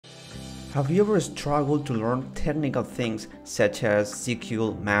Have you ever struggled to learn technical things such as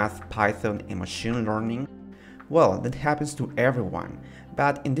SQL, math, Python, and machine learning? Well, that happens to everyone,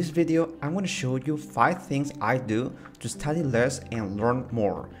 but in this video I'm going to show you 5 things I do to study less and learn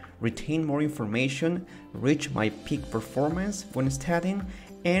more, retain more information, reach my peak performance when studying,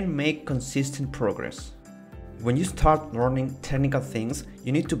 and make consistent progress. When you start learning technical things,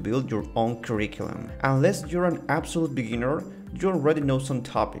 you need to build your own curriculum. Unless you're an absolute beginner, you already know some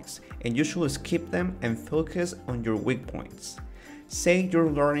topics, and you should skip them and focus on your weak points. Say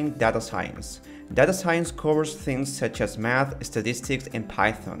you're learning data science. Data science covers things such as math, statistics, and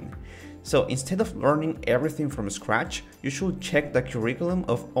Python. So instead of learning everything from scratch, you should check the curriculum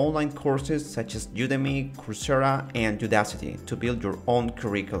of online courses such as Udemy, Coursera, and Udacity to build your own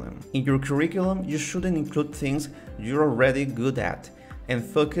curriculum. In your curriculum, you shouldn't include things you're already good at and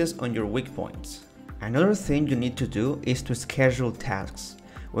focus on your weak points. Another thing you need to do is to schedule tasks.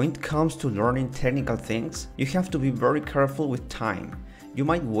 When it comes to learning technical things, you have to be very careful with time. You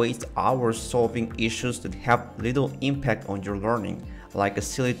might waste hours solving issues that have little impact on your learning, like a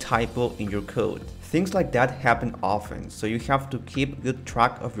silly typo in your code. Things like that happen often, so you have to keep good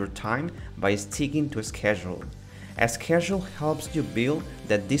track of your time by sticking to a schedule. A schedule helps you build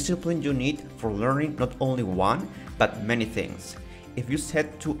the discipline you need for learning not only one, but many things. If you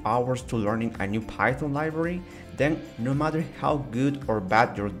set 2 hours to learning a new Python library, then no matter how good or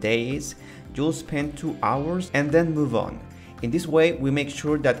bad your day is, you'll spend 2 hours and then move on. In this way, we make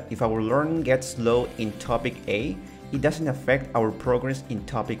sure that if our learning gets slow in topic A, it doesn't affect our progress in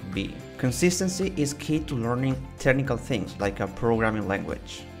topic B. Consistency is key to learning technical things like a programming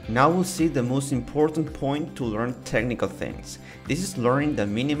language. Now we'll see the most important point to learn technical things. This is learning the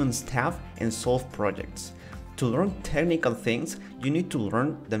minimum stuff and solve projects. To learn technical things, you need to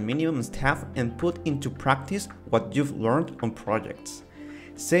learn the minimum stuff and put into practice what you've learned on projects.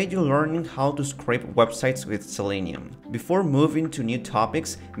 Say you're learning how to scrape websites with Selenium. Before moving to new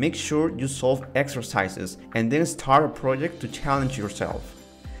topics, make sure you solve exercises and then start a project to challenge yourself.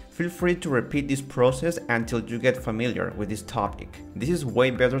 Feel free to repeat this process until you get familiar with this topic. This is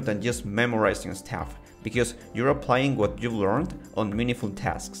way better than just memorizing stuff, because you're applying what you've learned on meaningful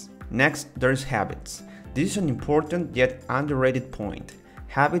tasks. Next, there's habits. This is an important yet underrated point.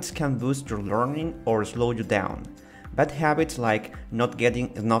 Habits can boost your learning or slow you down. Bad habits like not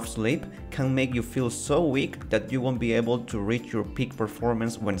getting enough sleep can make you feel so weak that you won't be able to reach your peak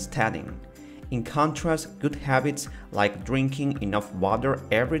performance when studying. In contrast, good habits like drinking enough water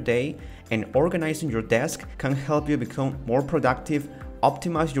every day and organizing your desk can help you become more productive,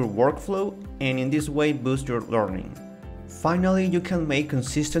 optimize your workflow, and in this way boost your learning. Finally, you can make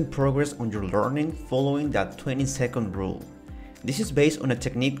consistent progress on your learning following that 20-second rule. This is based on a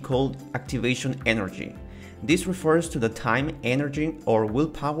technique called activation energy. This refers to the time, energy, or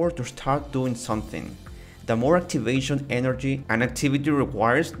willpower to start doing something. The more activation energy an activity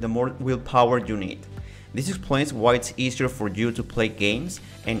requires, the more willpower you need. This explains why it's easier for you to play games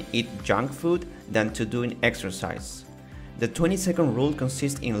and eat junk food than to do an exercise. The 20-second rule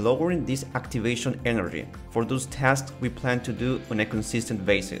consists in lowering this activation energy for those tasks we plan to do on a consistent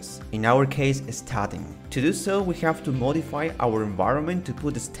basis, in our case studying. To do so, we have to modify our environment to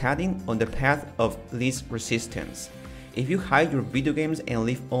put studying on the path of least resistance. If you hide your video games and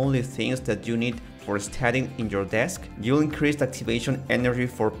leave only things that you need for studying in your desk, you'll increase the activation energy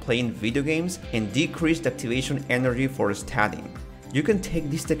for playing video games and decrease the activation energy for studying. You can take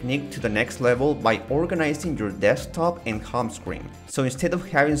this technique to the next level by organizing your desktop and home screen. So instead of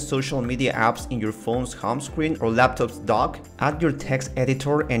having social media apps in your phone's home screen or laptop's dock, add your text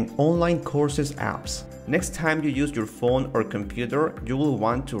editor and online courses apps. Next time you use your phone or computer, you will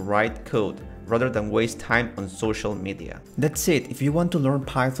want to write code rather than waste time on social media. That's it. If you want to learn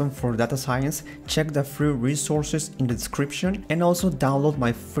Python for data science, check the free resources in the description and also download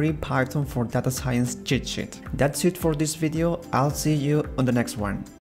my free Python for data science cheat sheet. That's it for this video. I'll see you on the next one.